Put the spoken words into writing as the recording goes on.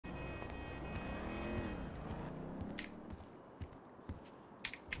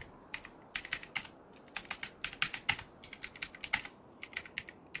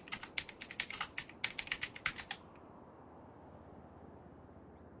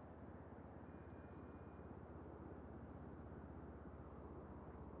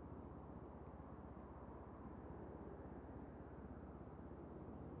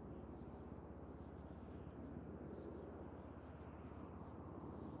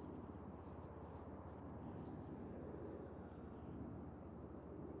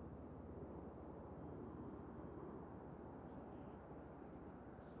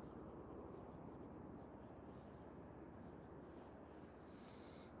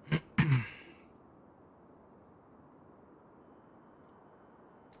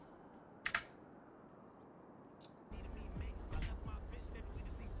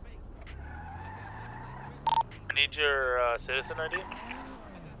Need your citizen ID?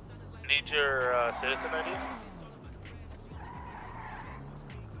 Need your citizen ID?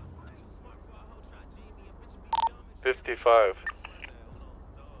 $55.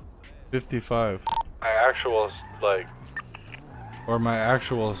 55. My actual is like. Or my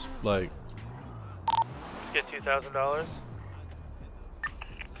actual is like. Let's get $2,000.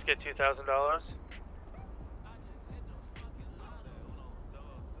 Let's get $2,000.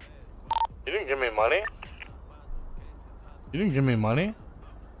 You didn't give me money? You didn't give me money?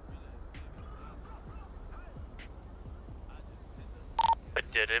 I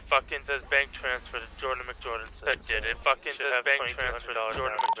did. It fucking says bank transfer to Jordan McJordanson. I did. It fucking says bank transfer to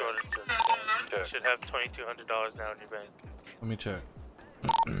Jordan McJordanson. You should have $2,200 now in your bank. Let me check.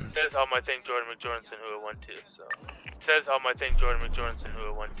 It says on my thing Jordan McJordanson who it went to, so. It says on my thing Jordan McJordanson who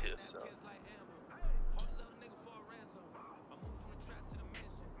it went to, so.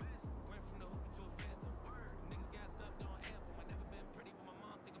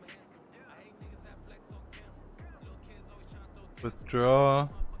 Withdraw.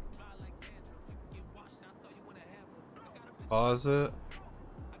 Pause it.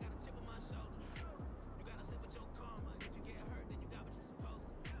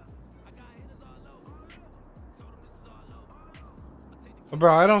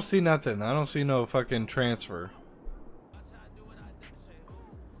 Bro, I don't see nothing. I don't see no fucking transfer.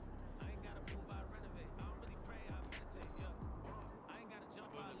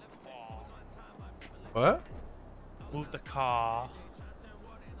 What? Move the car.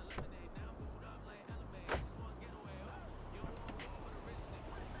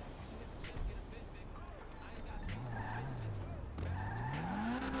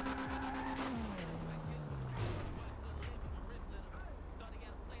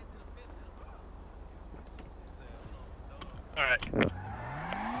 Alright.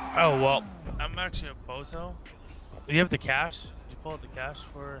 Oh, well, I'm actually a bozo. Do you have the cash? Did you pull out the cash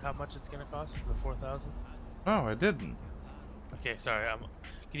for how much it's gonna cost? The 4,000? No, I didn't. Okay, sorry.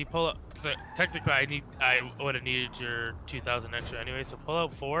 Can you pull up? Cause technically, I would have needed your 2,000 extra anyway. So pull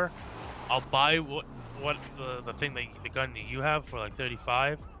out 4. I'll buy what the thing that the gun that you have for like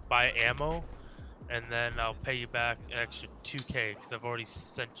 35. Buy ammo, and then I'll pay you back an extra 2K because I've already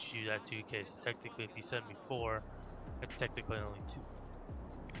sent you that 2K. So technically, if you send me 4, it's technically only 2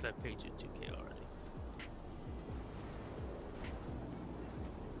 because I paid you 2K already.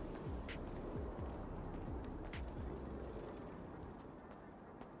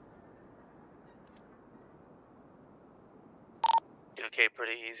 Okay,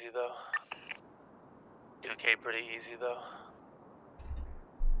 pretty easy though. Okay, pretty easy though.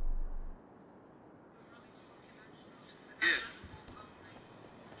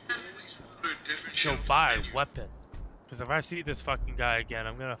 She'll buy weapon. Because if I see this fucking guy again,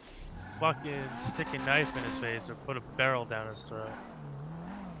 I'm gonna fucking stick a knife in his face or put a barrel down his throat.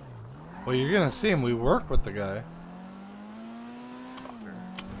 Well, you're gonna see him. We work with the guy.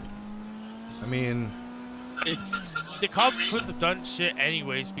 I mean... The cops couldn't have done shit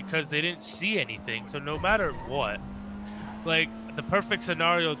anyways because they didn't see anything. So no matter what, like the perfect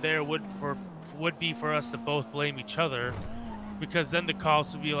scenario there would be for us to both blame each other, because then the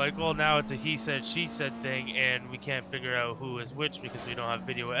cops would be like, well, now it's a he said she said thing, and we can't figure out who is which because we don't have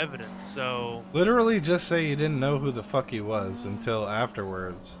video evidence. So literally, just say you didn't know who the fuck he was until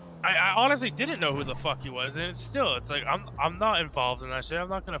afterwards. I honestly didn't know who the fuck he was, and it's like I'm not involved in that shit. I'm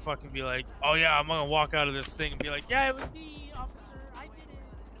not gonna fucking be like, oh yeah, I'm gonna walk out of this thing and be like, yeah, it was me, officer, I did it.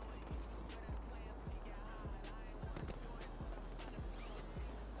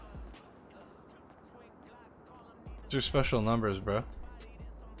 What's your special numbers, bro?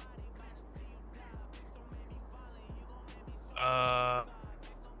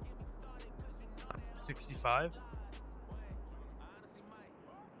 65.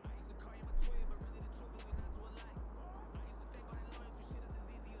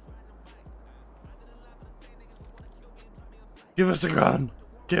 Give us a gun.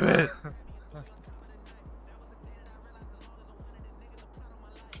 Give it.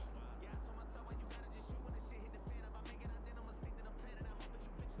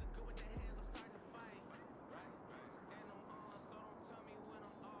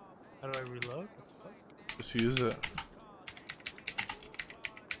 How do I reload? Just use it.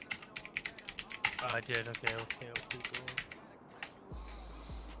 Oh, I did. Okay.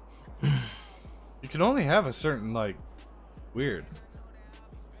 You can only have a certain, like, weird.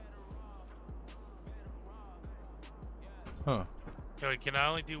 Huh. Okay, can I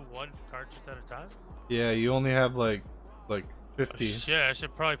only do 1 cartridge at a time? Yeah, you only have like 50. Oh, shit, I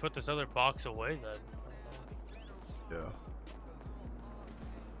should probably put this other box away then. Yeah.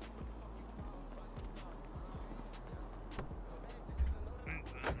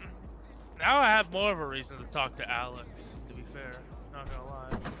 Now I have more of a reason to talk to Alex, to be fair. Not gonna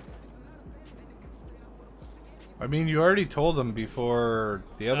lie. I mean, you already told him before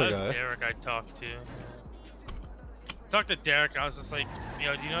the other That was guy. Derek I talked to. Talked to Derek, I was just like,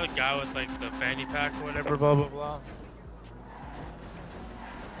 yo, do you know the guy with like the fanny pack or whatever, blah blah blah.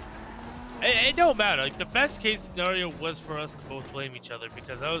 It don't matter. Like the best case scenario was for us to both blame each other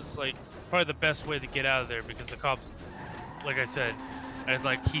because that was like probably the best way to get out of there because the cops, like I said, it's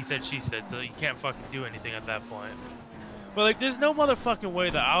like he said she said, so you can't fucking do anything at that point. But like, there's no motherfucking way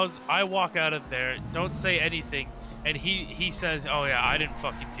that I walk out of there, don't say anything, and he says, oh yeah, I didn't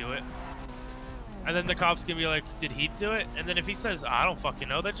fucking do it. And then the cops can be like, did he do it? And then if he says, I don't fucking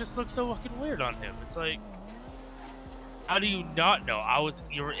know, that just looks so fucking weird on him. It's like, how do you not know?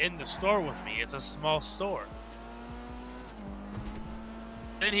 You were in the store with me. It's a small store.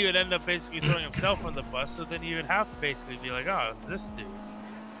 Then he would end up basically throwing himself on the bus, so then he would have to basically be like, oh, it's this dude.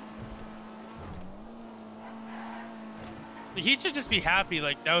 He should just be happy,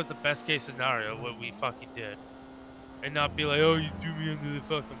 like, that was the best case scenario, what we fucking did. And not be like, oh, you threw me under the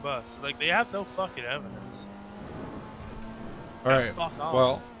fucking bus. Like, they have no fucking evidence. Alright, Fuck off.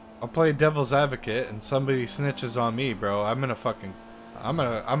 well, I'll play devil's advocate and somebody snitches on me, bro. I'm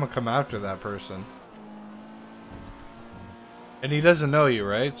gonna come after that person. And he doesn't know you,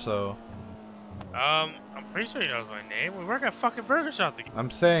 right? So I'm pretty sure he knows my name. We work at fucking Burger Shop together. I'm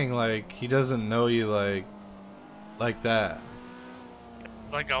saying, like, he doesn't know you like that.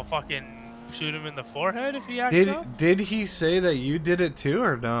 Like, I'll fucking shoot him in the forehead if he acts up? Did he say that you did it too,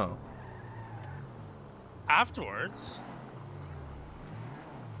 or no? Afterwards.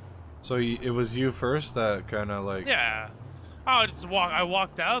 So it was you first that kind of like... Yeah. I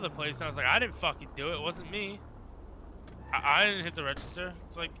walked out of the place and I was like, I didn't fucking do it. It wasn't me. I didn't hit the register.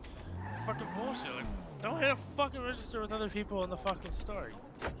 It's like fucking bullshit. Like, don't hit a fucking register with other people in the fucking store,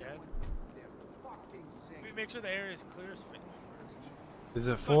 you dickhead. Make sure the area is clear as fuck first. Is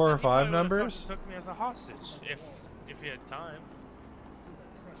it 4 or 5 He numbers? took me as a hostage if he had time.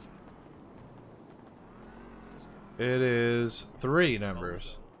 It is 3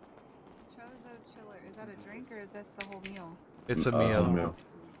 numbers. Chozo Chiller. Is that a drink or is that the whole meal? It's a meal.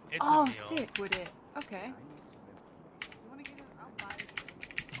 It's Oh, a meal. sick with it. Okay. You wanna get it? I'll buy it.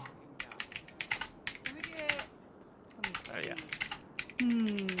 Let me get. Let me Yeah. see.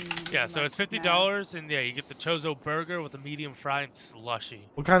 Yeah, so it's $50, and yeah, you get the Chozo burger with a medium fry and slushy.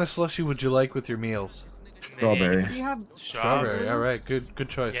 What kind of slushy would you like with your meals? Strawberry. Do you have Strawberry. All right, good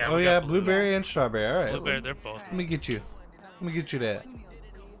choice. Yeah, oh we yeah, got blueberry and strawberry. All right. Blueberry, they're both. Let me get you that.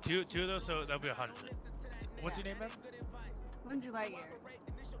 Two of those, so that'll be 100. What's your name, man? Lindsay Lightyear.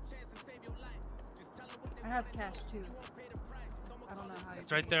 I have cash too. I don't know how you.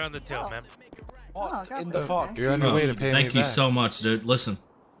 It's right there on the till, man. Oh, God in the bless. fuck? You're on your way to pay me Thank you back. so much, dude. Listen.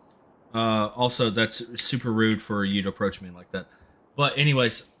 Also, that's super rude for you to approach me like that. But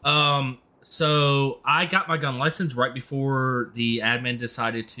anyways, so I got my gun license right before the admin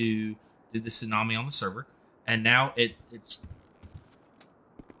decided to do the tsunami on the server, and now it's.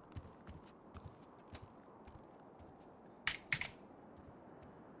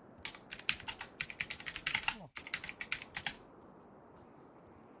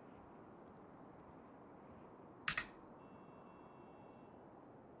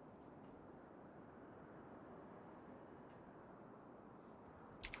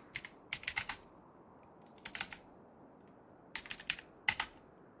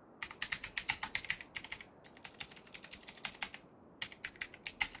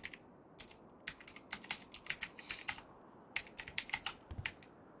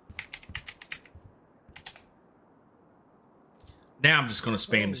 Now I'm just gonna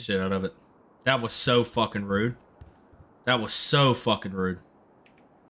spam the shit out of it. That was so fucking rude. That was so fucking rude.